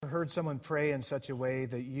heard someone pray in such a way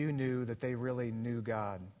that you knew that they really knew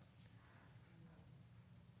God?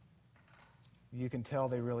 You can tell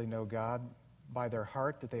they really know God by their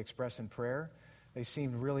heart that they express in prayer. They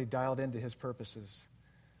seem really dialed into His purposes.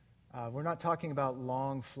 We're not talking about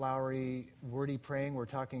long, flowery, wordy praying. We're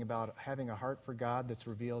talking about having a heart for God that's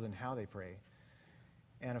revealed in how they pray.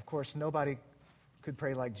 And of course, nobody could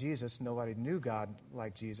pray like Jesus. Nobody knew God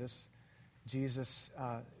like Jesus. Jesus,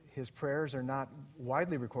 His prayers are not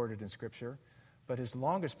widely recorded in Scripture, but His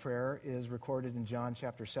longest prayer is recorded in John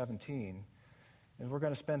chapter 17. And we're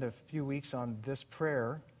going to spend a few weeks on this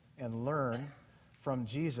prayer and learn from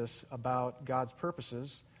Jesus about God's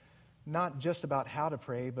purposes, not just about how to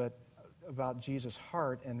pray, but about Jesus'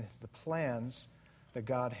 heart and the plans that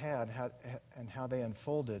God had and how they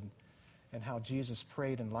unfolded and how Jesus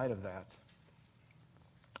prayed in light of that.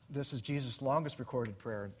 This is Jesus' longest recorded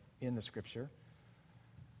prayer in the Scripture.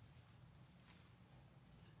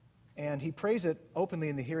 And He prays it openly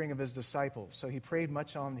in the hearing of His disciples. So He prayed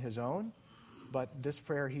much on His own, but this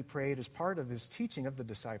prayer He prayed as part of His teaching of the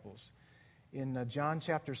disciples. In John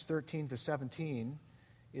chapters 13 to 17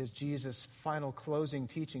 is Jesus' final closing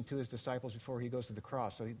teaching to His disciples before He goes to the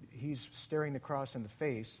cross. So He's staring the cross in the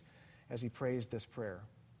face as He prays this prayer.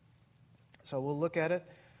 So we'll look at it.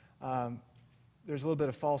 There's a little bit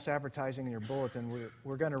of false advertising in your bulletin.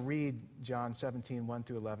 We're going to read John 17, 1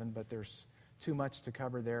 through 11, but there's too much to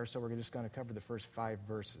cover there, so we're just going to cover the first 5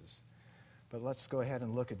 verses. But let's go ahead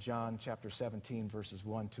and look at John chapter 17, verses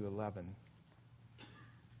 1 to 11.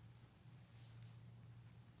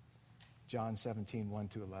 John 17, 1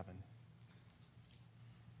 to 11.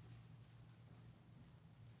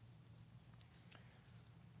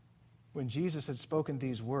 When Jesus had spoken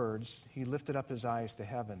these words, He lifted up His eyes to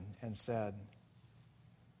heaven and said,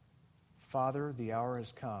 Father, the hour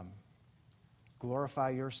has come.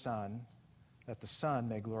 Glorify your Son, that the Son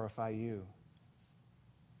may glorify you,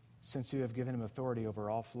 since you have given Him authority over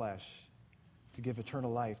all flesh, to give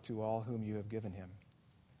eternal life to all whom you have given Him.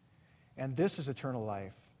 And this is eternal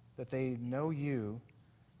life, that they know you,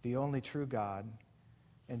 the only true God,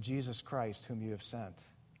 and Jesus Christ, whom you have sent.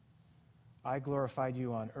 I glorified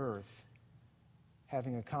you on earth,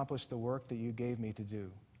 having accomplished the work that you gave me to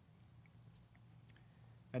do.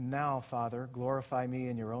 And now, Father, glorify me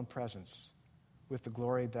in your own presence with the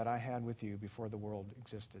glory that I had with you before the world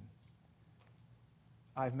existed.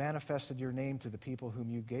 I've manifested your name to the people whom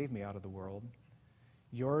you gave me out of the world.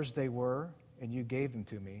 Yours they were, and you gave them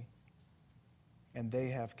to me, and they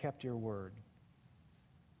have kept your word.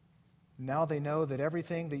 Now they know that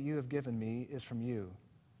everything that you have given me is from you,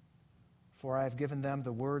 for I have given them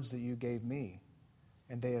the words that you gave me,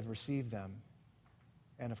 and they have received them,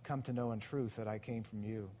 and have come to know in truth that I came from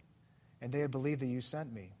you, and they have believed that you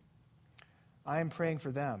sent me. I am praying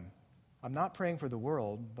for them. I'm not praying for the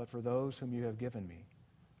world, but for those whom you have given me,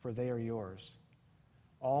 for they are yours.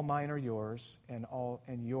 All mine are yours, and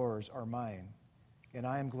yours are mine, and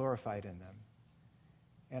I am glorified in them.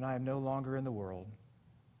 And I am no longer in the world,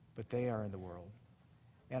 but they are in the world.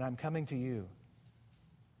 And I'm coming to you.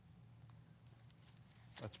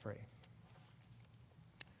 Let's pray.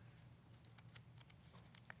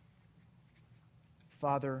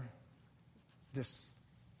 Father, this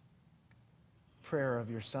prayer of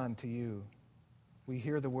your Son to you, we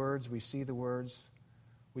hear the words, we see the words,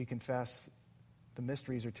 we confess the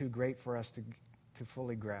mysteries are too great for us to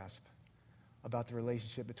fully grasp about the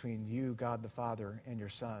relationship between you, God the Father, and your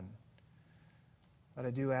Son. But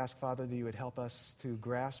I do ask, Father, that you would help us to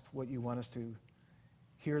grasp what you want us to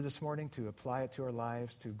hear this morning, to apply it to our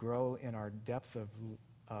lives, to grow in our depth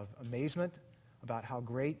of amazement about how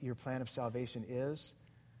great your plan of salvation is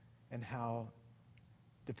and how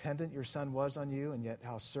dependent your Son was on you, and yet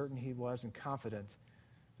how certain he was and confident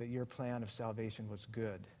that your plan of salvation was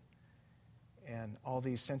good. And all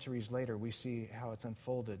these centuries later, we see how it's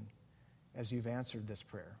unfolded as you've answered this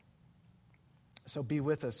prayer. So be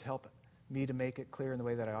with us. Help me to make it clear in the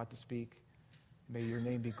way that I ought to speak. May your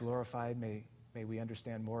name be glorified. May we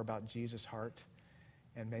understand more about Jesus' heart.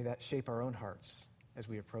 And may that shape our own hearts as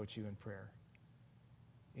we approach you in prayer.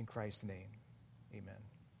 In Christ's name, amen.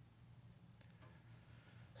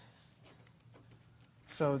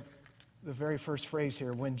 So the very first phrase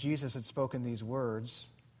here, when Jesus had spoken these words,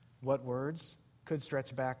 what words? Could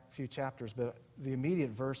stretch back a few chapters, but the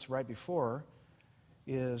immediate verse right before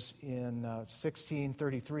is in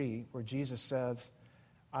 16:33, where Jesus says,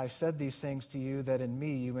 I've said these things to you that in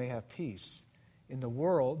me you may have peace. In the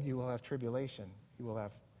world you will have tribulation. You will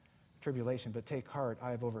have tribulation, but take heart,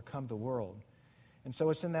 I have overcome the world. And so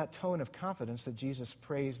it's in that tone of confidence that Jesus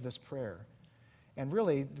prays this prayer. And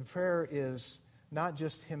really, the prayer is not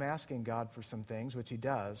just him asking God for some things, which he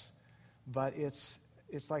does, but it's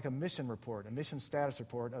like a mission report, a mission status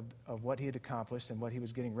report of what he had accomplished and what he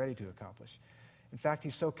was getting ready to accomplish. In fact,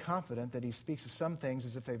 he's so confident that he speaks of some things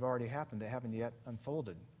as if they've already happened. They haven't yet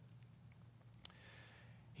unfolded.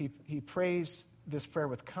 He prays this prayer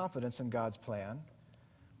with confidence in God's plan.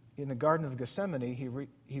 In the Garden of Gethsemane,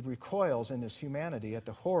 he recoils in his humanity at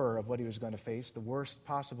the horror of what he was going to face. The worst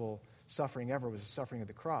possible suffering ever was the suffering of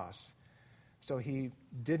the cross. So he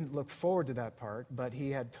didn't look forward to that part, but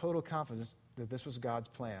he had total confidence that this was God's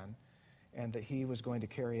plan and that he was going to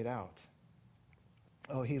carry it out.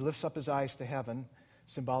 Oh, he lifts up his eyes to heaven,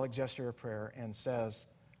 symbolic gesture of prayer, and says,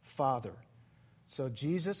 Father. So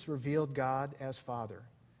Jesus revealed God as Father.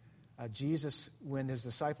 Jesus, when his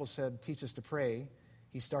disciples said, teach us to pray,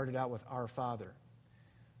 he started out with our Father.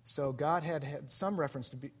 So God had some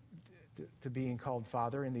reference to being called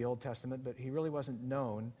Father in the Old Testament, but he really wasn't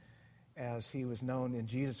known as he was known in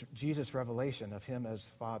Jesus' revelation of him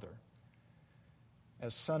as Father.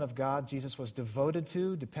 As Son of God, Jesus was devoted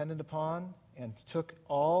to, dependent upon, and took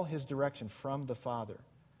all his direction from the Father.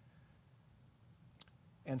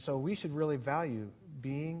 And so we should really value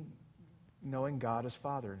knowing God as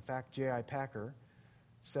Father. In fact, J.I. Packer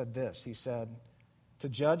said this. He said, to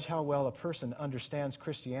judge how well a person understands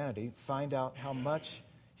Christianity, find out how much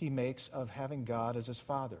he makes of having God as his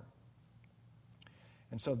Father.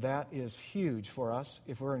 And so that is huge for us.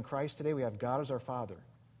 If we're in Christ today, we have God as our Father.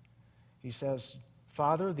 He says,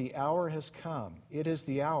 Father, the hour has come. It is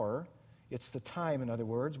the hour. It's the time, in other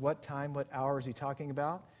words. What time, what hour is he talking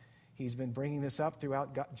about? He's been bringing this up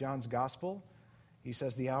throughout John's Gospel. He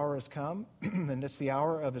says the hour has come, and it's the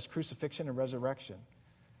hour of his crucifixion and resurrection.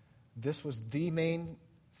 This was the main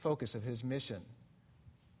focus of his mission,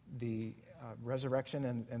 the resurrection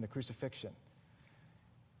and the crucifixion.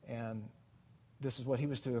 And this is what he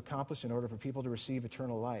was to accomplish in order for people to receive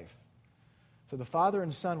eternal life. So the Father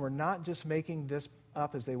and Son were not just making this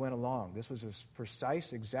up as they went along. This was his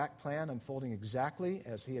precise, exact plan unfolding exactly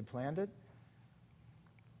as he had planned it.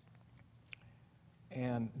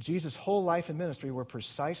 And Jesus' whole life and ministry were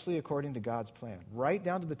precisely according to God's plan, right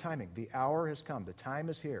down to the timing. The hour has come. The time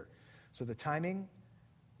is here. So the timing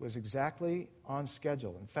was exactly on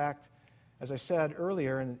schedule. In fact, as I said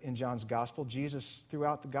earlier in John's Gospel, Jesus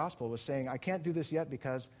throughout the Gospel was saying, I can't do this yet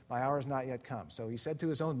because my hour has not yet come. So he said to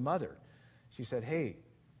his own mother, she said, hey,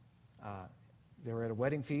 they were at a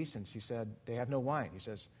wedding feast, and she said, they have no wine. He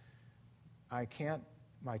says, my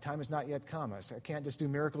time has not yet come. I can't just do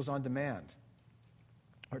miracles on demand.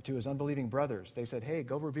 Or to his unbelieving brothers, they said, hey,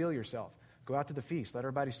 go reveal yourself. Go out to the feast. Let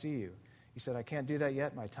everybody see you. He said, I can't do that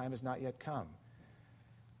yet. My time has not yet come.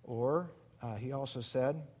 Or he also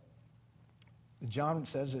said, John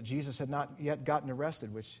says that Jesus had not yet gotten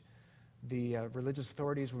arrested, which the religious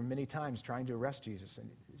authorities were many times trying to arrest Jesus. And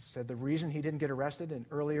he said the reason he didn't get arrested and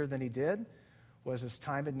earlier than he did was his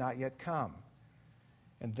time had not yet come.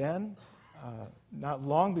 And then, not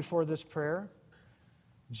long before this prayer,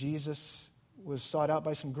 Jesus was sought out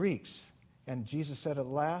by some Greeks. And Jesus said, at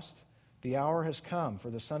last, the hour has come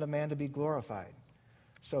for the Son of Man to be glorified.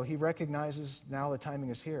 So he recognizes now the timing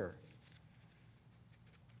is here.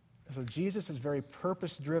 So Jesus is very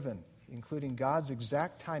purpose-driven, including God's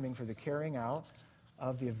exact timing for the carrying out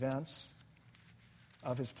of the events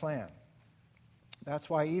of his plan. That's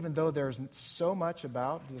why even though there's so much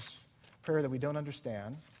about this prayer that we don't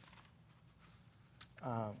understand,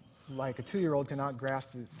 like a 2-year-old cannot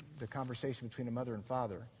grasp the conversation between a mother and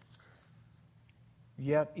father,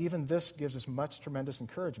 yet even this gives us much tremendous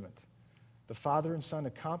encouragement. The Father and Son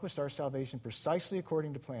accomplished our salvation precisely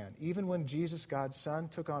according to plan. Even when Jesus, God's Son,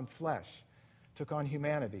 took on flesh, took on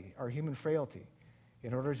humanity, our human frailty,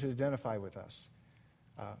 in order to identify with us,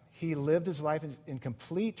 he lived his life in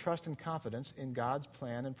complete trust and confidence in God's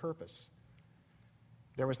plan and purpose.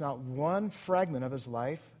 There was not one fragment of his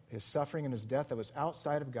life, his suffering and his death, that was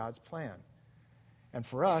outside of God's plan. And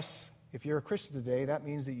for us, if you're a Christian today, that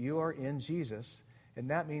means that you are in Jesus, and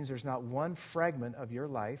that means there's not one fragment of your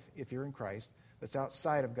life, if you're in Christ, that's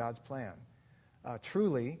outside of God's plan.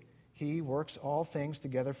 Truly, he works all things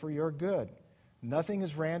together for your good. Nothing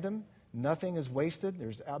is random. Nothing is wasted.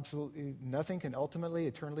 There's absolutely nothing can ultimately,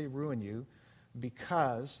 eternally ruin you,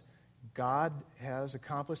 because God has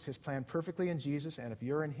accomplished his plan perfectly in Jesus, and if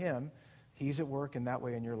you're in him, he's at work in that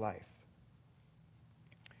way in your life.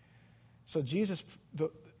 So Jesus,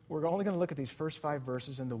 we're only going to look at these first 5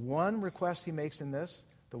 verses, and the one request he makes in this,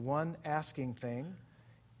 the one asking thing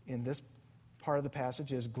in this part of the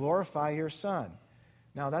passage is, glorify your Son.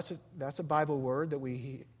 Now, that's a Bible word that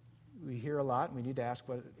we hear a lot, and we need to ask,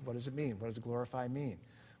 what does it mean? What does glorify mean?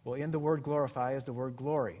 Well, in the word glorify is the word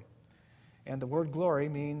glory. And the word glory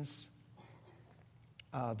means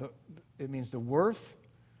it means the worth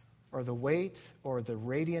or the weight or the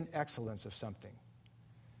radiant excellence of something.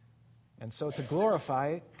 And so to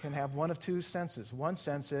glorify can have one of two senses. One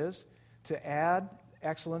sense is to add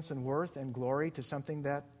excellence and worth and glory to something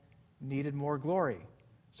that needed more glory.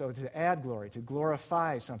 So to add glory, to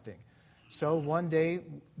glorify something. So one day,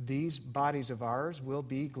 these bodies of ours will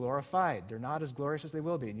be glorified. They're not as glorious as they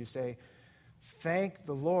will be. And you say, thank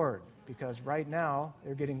the Lord, because right now,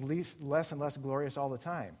 they're getting less and less glorious all the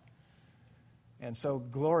time. And so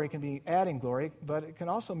glory can be adding glory, but it can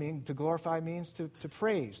also mean, to glorify means to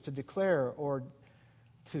praise, to declare, or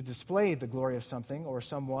to display the glory of something or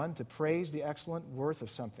someone, to praise the excellent worth of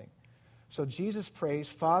something. So Jesus prays,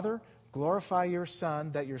 Father, glorify your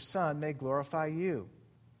Son, that your Son may glorify you.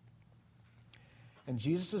 And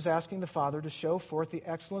Jesus is asking the Father to show forth the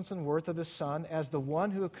excellence and worth of his Son as the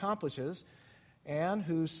one who accomplishes and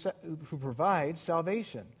who provides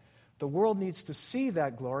salvation. The world needs to see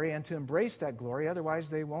that glory and to embrace that glory, otherwise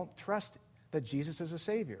they won't trust that Jesus is a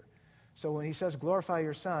Savior. So when he says, glorify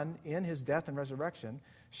your Son in his death and resurrection,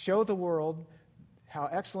 show the world how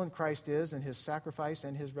excellent Christ is in his sacrifice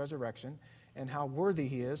and his resurrection, and how worthy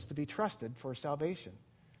he is to be trusted for salvation.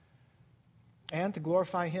 And to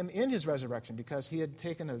glorify him in his resurrection, because he had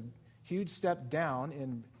taken a huge step down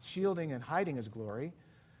in shielding and hiding his glory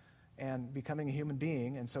and becoming a human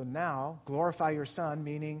being. And so now, glorify your Son,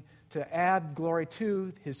 meaning to add glory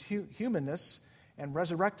to his humanness and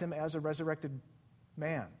resurrect him as a resurrected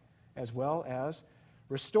man, as well as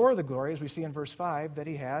restore the glory, as we see in verse 5, that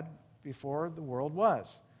he had before the world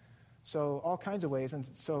was. So all kinds of ways. And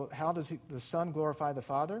so how does the Son glorify the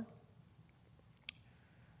Father?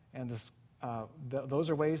 And those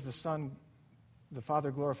are ways the Father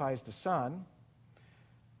glorifies the Son.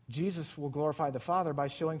 Jesus will glorify the Father by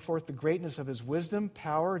showing forth the greatness of his wisdom,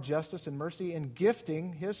 power, justice, and mercy in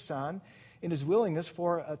gifting his Son in his willingness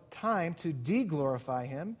for a time to de-glorify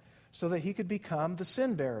him so that he could become the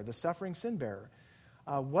sin bearer, the suffering sin bearer.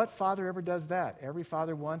 What father ever does that? Every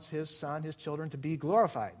father wants his son, his children to be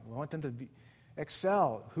glorified. We want them to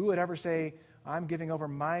excel. Who would ever say, I'm giving over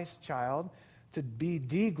my child to be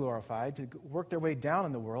de-glorified, to work their way down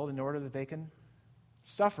in the world in order that they can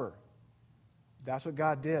suffer? That's what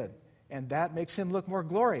God did. And that makes him look more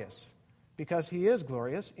glorious, because he is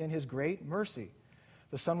glorious in his great mercy.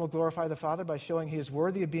 The Son will glorify the Father by showing he is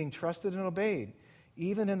worthy of being trusted and obeyed,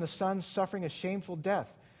 even in the Son suffering a shameful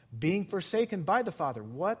death, being forsaken by the Father.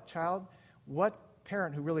 What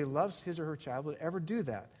parent who really loves his or her child would ever do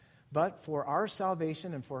that? But for our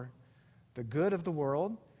salvation and for the good of the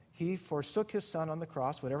world, he forsook his Son on the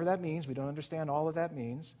cross, whatever that means. We don't understand all of that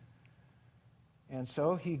means. And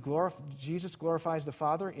so Jesus glorifies the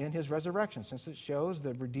Father in his resurrection, since it shows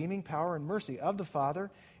the redeeming power and mercy of the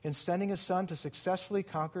Father in sending his Son to successfully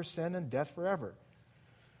conquer sin and death forever.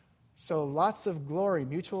 So lots of glory,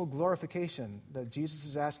 mutual glorification that Jesus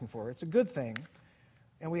is asking for. It's a good thing.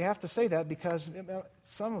 And we have to say that because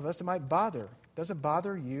some of us, it might bother. Does it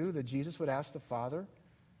bother you that Jesus would ask the Father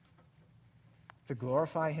to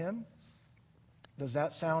glorify him? Does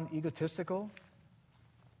that sound egotistical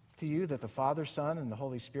to you, that the Father, Son, and the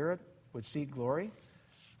Holy Spirit would seek glory?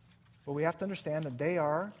 Well, we have to understand that they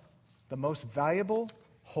are the most valuable,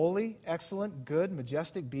 holy, excellent, good,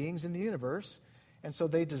 majestic beings in the universe. And so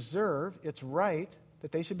they deserve, it's right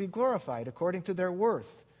that they should be glorified according to their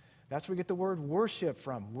worth. That's where we get the word worship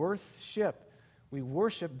from, worthship. We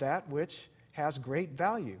worship that which has great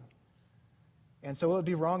value. And so it would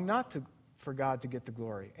be wrong not for God to get the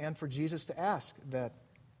glory, and for Jesus to ask that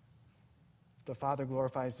the Father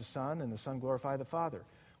glorifies the Son and the Son glorify the Father.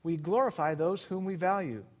 We glorify those whom we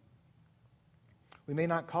value. We may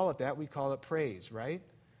not call it that, we call it praise, right?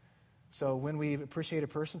 So when we appreciate a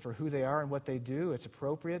person for who they are and what they do, it's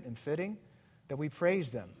appropriate and fitting that we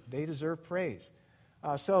praise them. They deserve praise.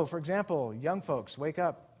 So, for example, young folks, wake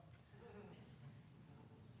up.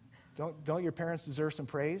 Don't your parents deserve some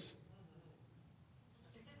praise?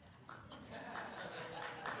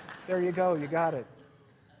 There you go, you got it.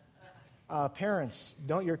 Parents,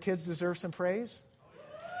 don't your kids deserve some praise?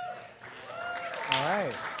 All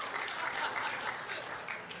right.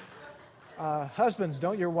 Husbands,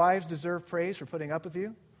 don't your wives deserve praise for putting up with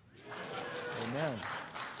you? Amen.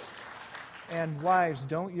 And wives,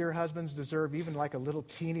 don't your husbands deserve even like a little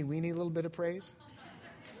teeny weeny little bit of praise?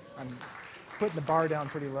 I'm putting the bar down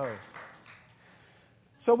pretty low.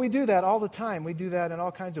 So we do that all the time. We do that in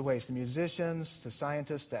all kinds of ways, to musicians, to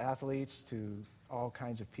scientists, to athletes, to all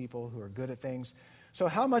kinds of people who are good at things. So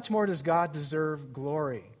how much more does God deserve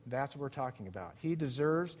glory? That's what we're talking about. He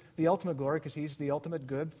deserves the ultimate glory because he's the ultimate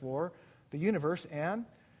good for the universe and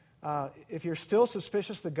If you're still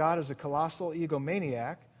suspicious that God is a colossal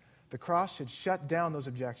egomaniac, the cross should shut down those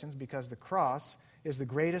objections, because the cross is the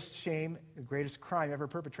greatest shame, the greatest crime ever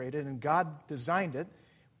perpetrated, and God designed it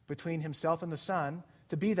between himself and the Son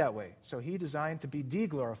to be that way. So he designed to be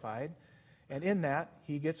de-glorified, and in that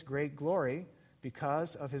he gets great glory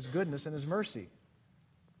because of his goodness and his mercy.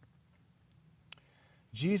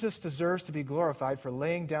 Jesus deserves to be glorified for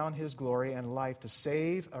laying down his glory and life to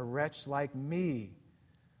save a wretch like me.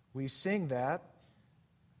 We sing that,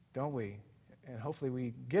 don't we? And hopefully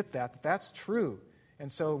we get that that's true.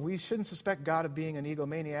 And so we shouldn't suspect God of being an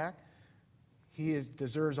egomaniac. He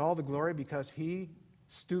deserves all the glory because he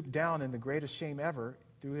stooped down in the greatest shame ever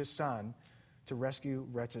through his Son to rescue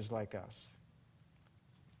wretches like us.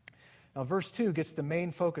 Now, verse 2 gets the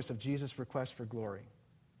main focus of Jesus' request for glory.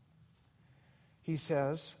 He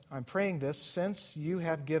says, I'm praying this since you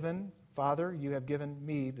have given, Father, you have given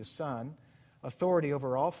me, the Son, authority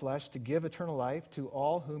over all flesh to give eternal life to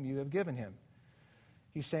all whom you have given him.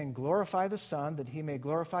 He's saying, glorify the Son that he may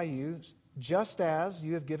glorify you, just as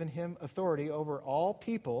you have given him authority over all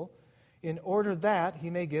people, in order that he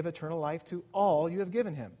may give eternal life to all you have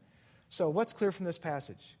given him. So what's clear from this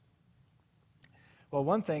passage? Well,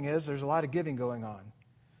 one thing is there's a lot of giving going on.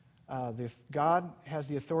 God has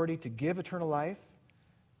the authority to give eternal life,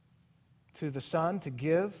 to the Son to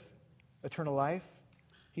give eternal life.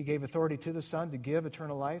 He gave authority to the Son to give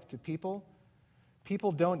eternal life to people.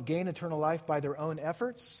 People don't gain eternal life by their own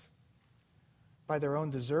efforts, by their own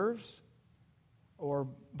deserves, or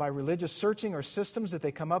by religious searching or systems that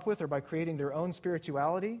they come up with, or by creating their own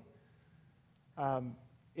spirituality.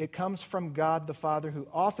 It comes from God the Father, who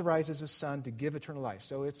authorizes his Son to give eternal life.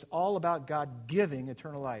 So it's all about God giving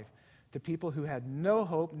eternal life to people who had no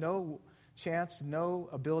hope, no chance, no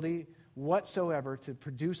ability whatsoever to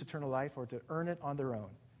produce eternal life or to earn it on their own.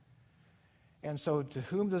 And so to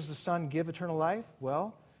whom does the Son give eternal life?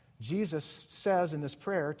 Well, Jesus says in this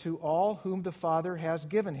prayer, to all whom the Father has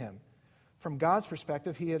given him. From God's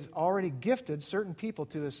perspective, he has already gifted certain people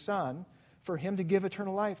to his Son for him to give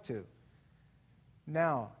eternal life to.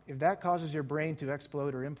 Now, if that causes your brain to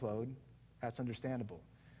explode or implode, that's understandable.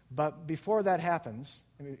 But before that happens,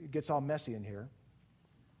 and it gets all messy in here,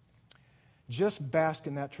 just bask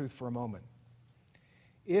in that truth for a moment.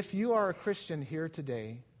 If you are a Christian here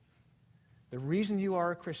today, the reason you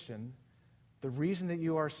are a Christian, the reason that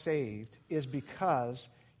you are saved, is because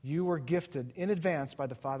you were gifted in advance by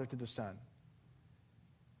the Father to the Son.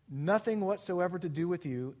 Nothing whatsoever to do with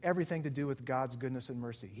you, everything to do with God's goodness and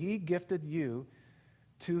mercy. He gifted you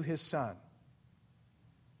to his Son.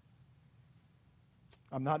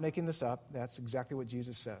 I'm not making this up. That's exactly what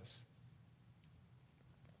Jesus says.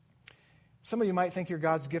 Some of you might think you're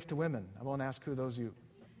God's gift to women. I won't ask who those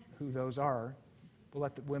are. We'll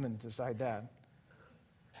let the women decide that.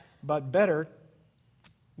 But better,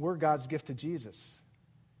 we're God's gift to Jesus.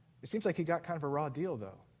 It seems like he got kind of a raw deal,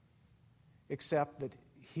 though, except that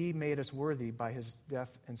he made us worthy by his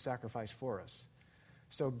death and sacrifice for us.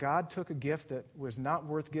 So God took a gift that was not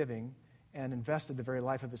worth giving and invested the very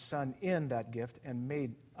life of his Son in that gift and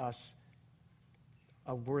made us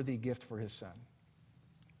a worthy gift for his Son.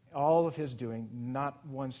 All of his doing, not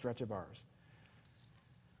one stretch of ours.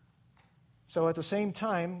 So at the same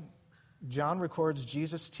time, John records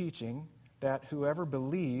Jesus' teaching that whoever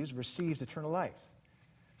believes receives eternal life.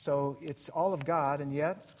 So it's all of God, and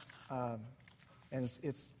yet,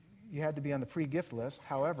 you had to be on the pre-gift list.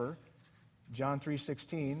 However, John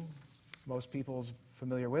 3:16, most people's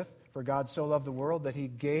familiar with, for God so loved the world that he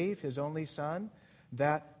gave his only Son,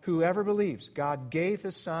 that whoever believes, God gave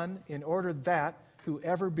his Son in order that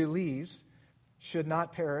whoever believes should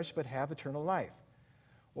not perish but have eternal life.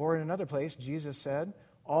 Or in another place, Jesus said,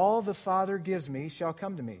 all the Father gives me shall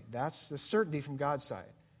come to me. That's the certainty from God's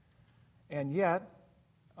side. And yet,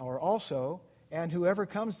 or also, and whoever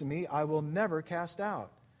comes to me, I will never cast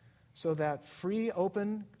out. So that free,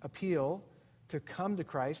 open appeal to come to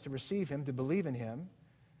Christ, to receive him, to believe in him.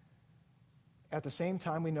 At the same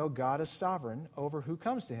time, we know God is sovereign over who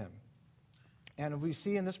comes to him. And we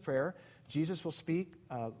see in this prayer, Jesus will speak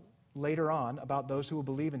later on about those who will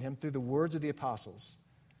believe in him through the words of the apostles.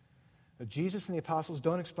 Jesus and the apostles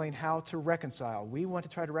don't explain how to reconcile. We want to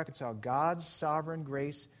try to reconcile God's sovereign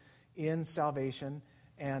grace in salvation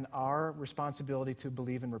and our responsibility to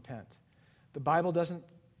believe and repent. The Bible doesn't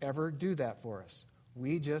ever do that for us.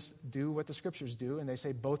 We just do what the Scriptures do, and they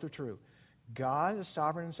say both are true. God is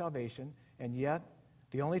sovereign in salvation, and yet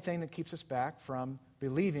the only thing that keeps us back from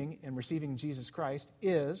believing and receiving Jesus Christ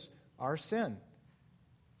is our sin.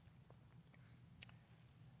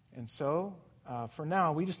 And so, for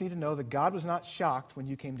now, we just need to know that God was not shocked when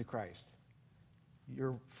you came to Christ.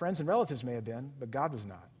 Your friends and relatives may have been, but God was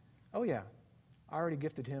not. Oh, yeah, I already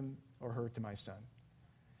gifted him or her to my son.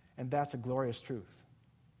 And that's a glorious truth.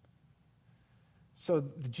 So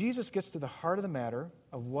Jesus gets to the heart of the matter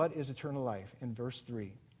of what is eternal life in verse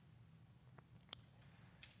 3.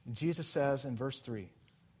 And Jesus says in verse 3,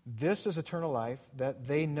 "This is eternal life, that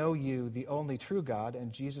they know you, the only true God,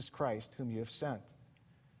 and Jesus Christ, whom you have sent."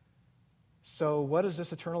 So what is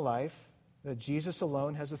this eternal life that Jesus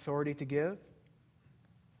alone has authority to give?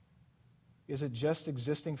 Is it just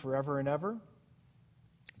existing forever and ever?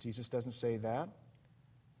 Jesus doesn't say that.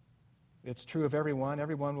 It's true of everyone.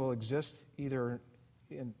 Everyone will exist either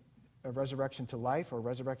in a resurrection to life or a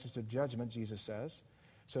resurrection to judgment, Jesus says.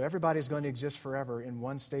 So everybody's going to exist forever in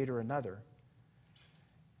one state or another.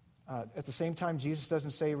 At the same time, Jesus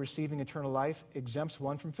doesn't say receiving eternal life exempts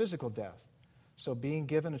one from physical death. So being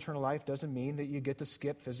given eternal life doesn't mean that you get to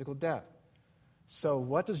skip physical death. So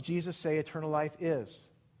what does Jesus say eternal life is?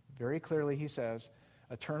 Very clearly he says,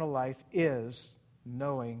 eternal life is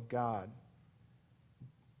knowing God.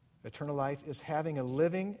 Eternal life is having a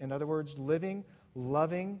living, in other words, living,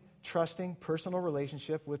 loving, trusting, personal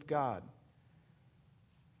relationship with God.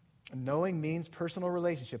 Knowing means personal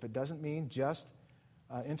relationship. It doesn't mean just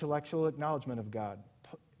intellectual acknowledgement of God.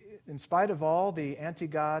 In spite of all the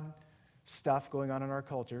anti-God stuff going on in our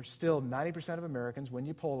culture, still 90% of Americans, when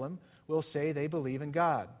you poll them, will say they believe in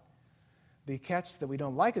God. The catch that we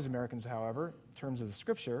don't like as Americans, however, in terms of the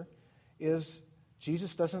Scripture, is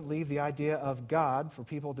Jesus doesn't leave the idea of God for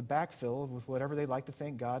people to backfill with whatever they like to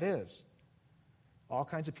think God is. All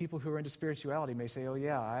kinds of people who are into spirituality may say, oh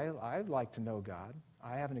yeah, I'd like to know God.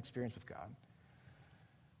 I have an experience with God.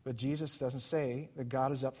 But Jesus doesn't say that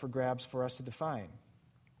God is up for grabs for us to define.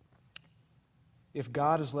 If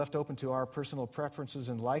God is left open to our personal preferences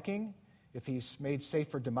and liking, if he's made safe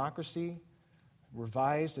for democracy,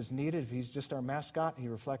 revised as needed, if he's just our mascot, he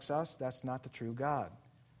reflects us, that's not the true God.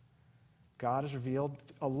 God is revealed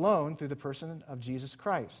alone through the person of Jesus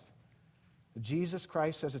Christ. Jesus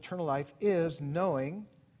Christ says eternal life is knowing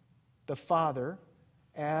the Father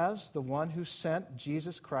as the one who sent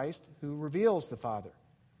Jesus Christ, who reveals the Father.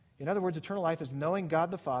 In other words, eternal life is knowing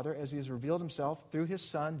God the Father as he has revealed himself through his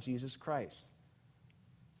Son, Jesus Christ.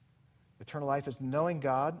 Eternal life is knowing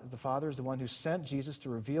God the Father is the one who sent Jesus to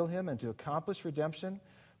reveal him and to accomplish redemption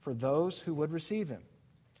for those who would receive him.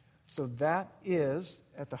 So that is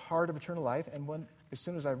at the heart of eternal life. And as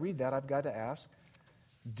soon as I read that, I've got to ask,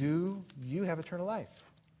 do you have eternal life?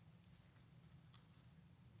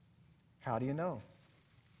 How do you know?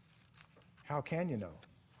 How can you know?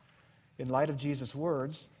 In light of Jesus'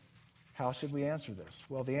 words, how should we answer this?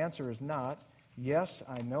 Well, the answer is not, yes,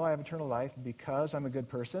 I know I have eternal life because I'm a good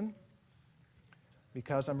person,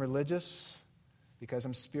 because I'm religious, because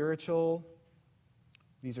I'm spiritual.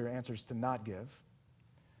 These are answers to not give.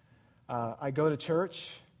 I go to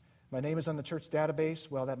church. My name is on the church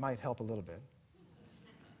database. Well, that might help a little bit.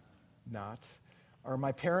 Not. Or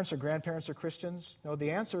my parents or grandparents are Christians. No,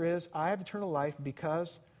 the answer is I have eternal life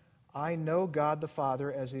because I know God the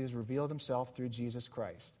Father as he has revealed himself through Jesus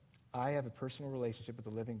Christ. I have a personal relationship with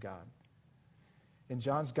the living God. In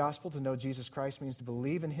John's gospel, to know Jesus Christ means to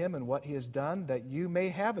believe in him and what he has done that you may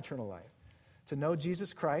have eternal life. To know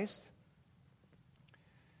Jesus Christ,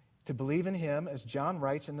 to believe in him, as John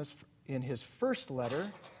writes in his first letter,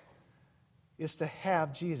 is to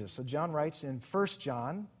have Jesus. So John writes in 1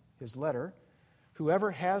 John, his letter,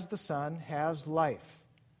 whoever has the Son has life.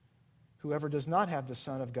 Whoever does not have the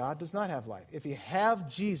Son of God does not have life. If you have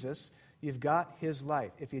Jesus, you've got his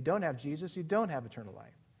life. If you don't have Jesus, you don't have eternal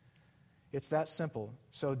life. It's that simple.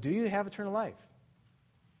 So do you have eternal life?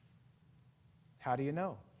 How do you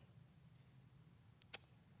know?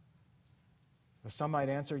 Well, some might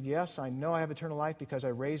answer, yes, I know I have eternal life because I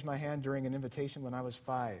raised my hand during an invitation when I was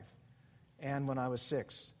 5, and when I was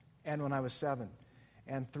 6, and when I was 7,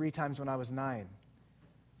 and 3 times when I was 9.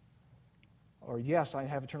 Or yes, I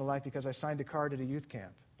have eternal life because I signed a card at a youth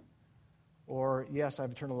camp. Or yes, I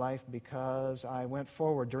have eternal life because I went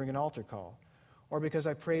forward during an altar call. Or because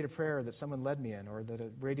I prayed a prayer that someone led me in, or that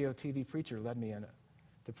a radio TV preacher led me in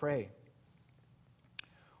to pray.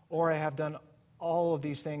 Or I have done all of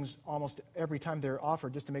these things almost every time they're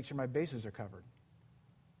offered just to make sure my bases are covered.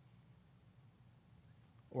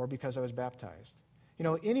 Or because I was baptized. You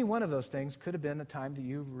know, any one of those things could have been the time that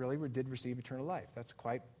you really did receive eternal life. That's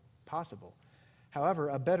quite possible. However,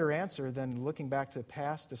 a better answer than looking back to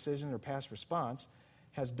past decision or past response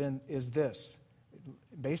is this.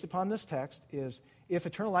 Based upon this text, is if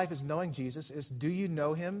eternal life is knowing Jesus, is do you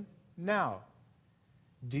know him now?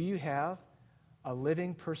 Do you have a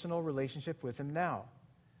living personal relationship with him now?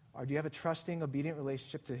 Or do you have a trusting, obedient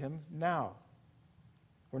relationship to him now?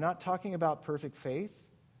 We're not talking about perfect faith,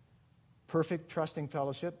 perfect trusting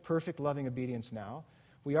fellowship, perfect loving obedience now.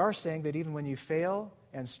 We are saying that even when you fail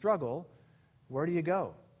and struggle, where do you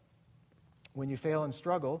go? When you fail and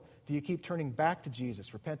struggle, do you keep turning back to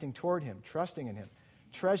Jesus, repenting toward him, trusting in him,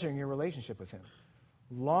 treasuring your relationship with him,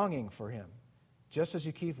 longing for him, just as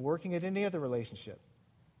you keep working at any other relationship?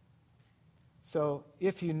 So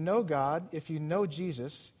if you know God, if you know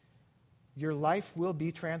Jesus, your life will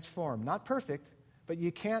be transformed. Not perfect, but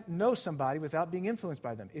you can't know somebody without being influenced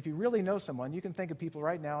by them. If you really know someone, you can think of people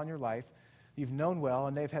right now in your life you've known well,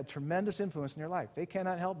 and they've had tremendous influence in your life. They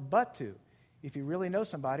cannot help but to. If you really know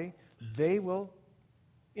somebody, they will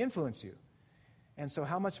influence you. And so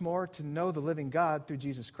how much more to know the living God through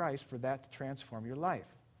Jesus Christ for that to transform your life?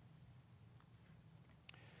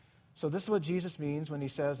 So this is what Jesus means when he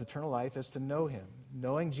says eternal life is to know him.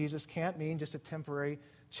 Knowing Jesus can't mean just a temporary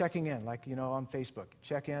checking in, like, on Facebook.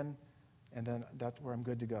 Check in, and then that's where I'm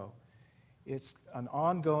good to go. It's an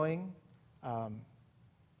ongoing,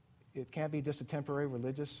 it can't be just a temporary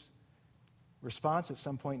religious response at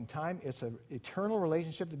some point in time. It's an eternal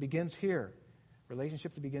relationship that begins here,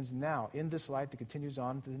 relationship that begins now, in this life that continues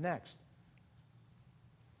on to the next.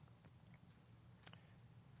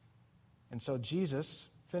 And so Jesus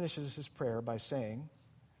finishes his prayer by saying,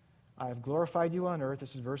 I have glorified you on earth,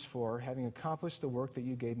 this is verse 4, having accomplished the work that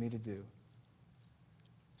you gave me to do.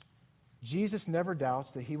 Jesus never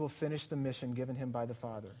doubts that he will finish the mission given him by the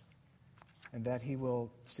Father, and that he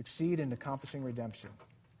will succeed in accomplishing redemption.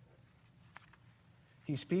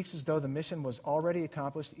 He speaks as though the mission was already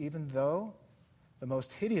accomplished, even though the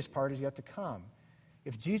most hideous part is yet to come.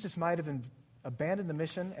 If Jesus might have abandoned the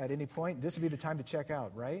mission at any point, this would be the time to check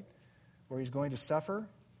out, right? Where he's going to suffer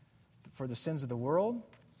for the sins of the world.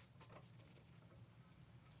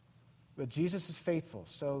 But Jesus is faithful,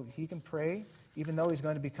 so he can pray, even though he's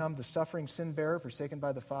going to become the suffering sin bearer forsaken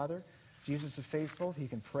by the Father. Jesus is faithful, he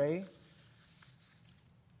can pray.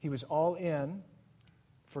 He was all in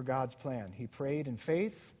for God's plan. He prayed in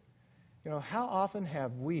faith. How often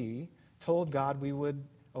have we told God we would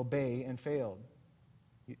obey and failed?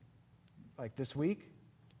 Like this week?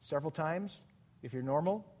 Several times? If you're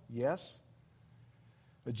normal? Yes.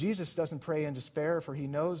 But Jesus doesn't pray in despair, for he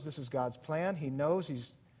knows this is God's plan. He knows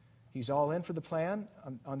he's all in for the plan.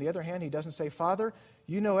 On the other hand, he doesn't say, Father,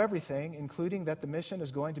 you know everything, including that the mission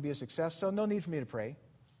is going to be a success, so no need for me to pray.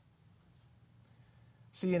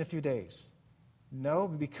 See you in a few days. No,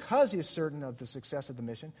 because he is certain of the success of the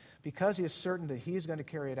mission, because he is certain that he is going to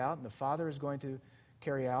carry it out and the Father is going to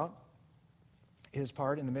carry out his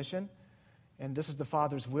part in the mission, and this is the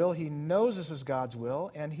Father's will. He knows this is God's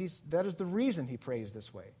will, and that is the reason he prays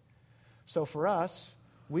this way. So for us,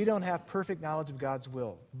 we don't have perfect knowledge of God's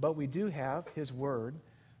will, but we do have his word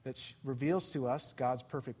that reveals to us God's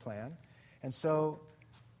perfect plan. And so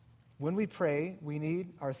when we pray, we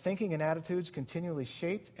need our thinking and attitudes continually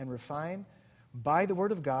shaped and refined by the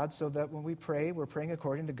Word of God, so that when we pray, we're praying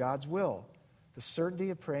according to God's will, the certainty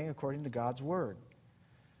of praying according to God's Word.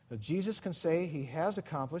 Now, Jesus can say he has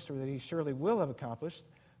accomplished, or that he surely will have accomplished,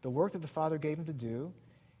 the work that the Father gave him to do,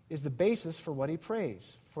 is the basis for what he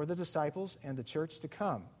prays for the disciples and the church to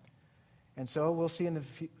come. And so we'll see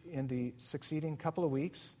in the succeeding couple of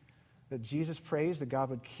weeks that Jesus prays that God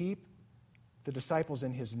would keep the disciples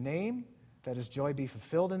in his name, that his joy be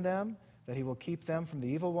fulfilled in them, that he will keep them from the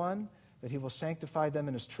evil one, that he will sanctify them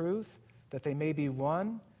in his truth, that they may be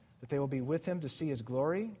one, that they will be with him to see his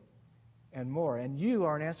glory, and more. And you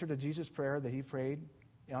are an answer to Jesus' prayer that he prayed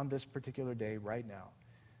on this particular day right now.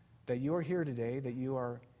 That you are here today, that you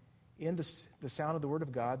are in the sound of the Word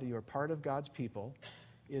of God, that you are part of God's people,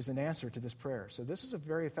 is an answer to this prayer. So this is a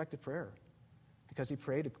very effective prayer, because he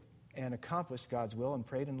prayed and accomplished God's will and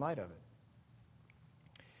prayed in light of it.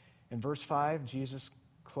 In verse 5, Jesus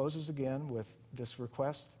closes again with this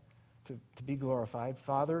request to be glorified.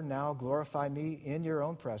 Father, now glorify me in your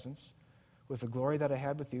own presence with the glory that I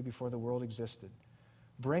had with you before the world existed.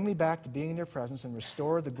 Bring me back to being in your presence and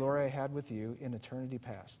restore the glory I had with you in eternity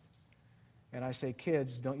past. And I say,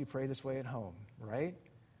 kids, don't you pray this way at home, right?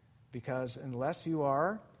 Because unless you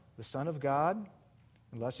are the Son of God,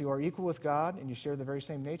 unless you are equal with God and you share the very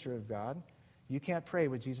same nature of God, you can't pray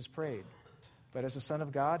what Jesus prayed. But as a Son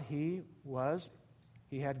of God, he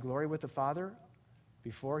had glory with the Father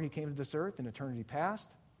before he came to this earth in eternity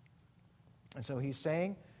past. And so he's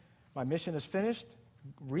saying, my mission is finished.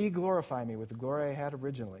 Re-glorify me with the glory I had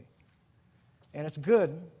originally. And it's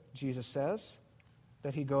good, Jesus says,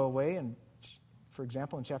 that he go away. And, for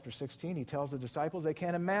example, in chapter 16, he tells the disciples they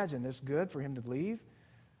can't imagine it's good for him to leave.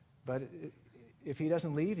 But if he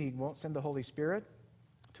doesn't leave, he won't send the Holy Spirit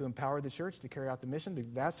to empower the church to carry out the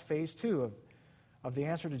mission. That's phase 2 of the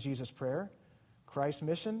answer to Jesus' prayer. Christ's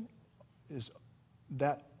mission is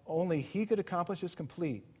that only he could accomplish is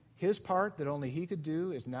complete. His part that only he could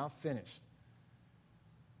do is now finished.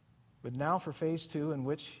 But now for phase 2, in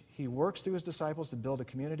which he works through his disciples to build a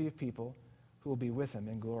community of people who will be with him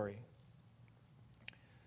in glory.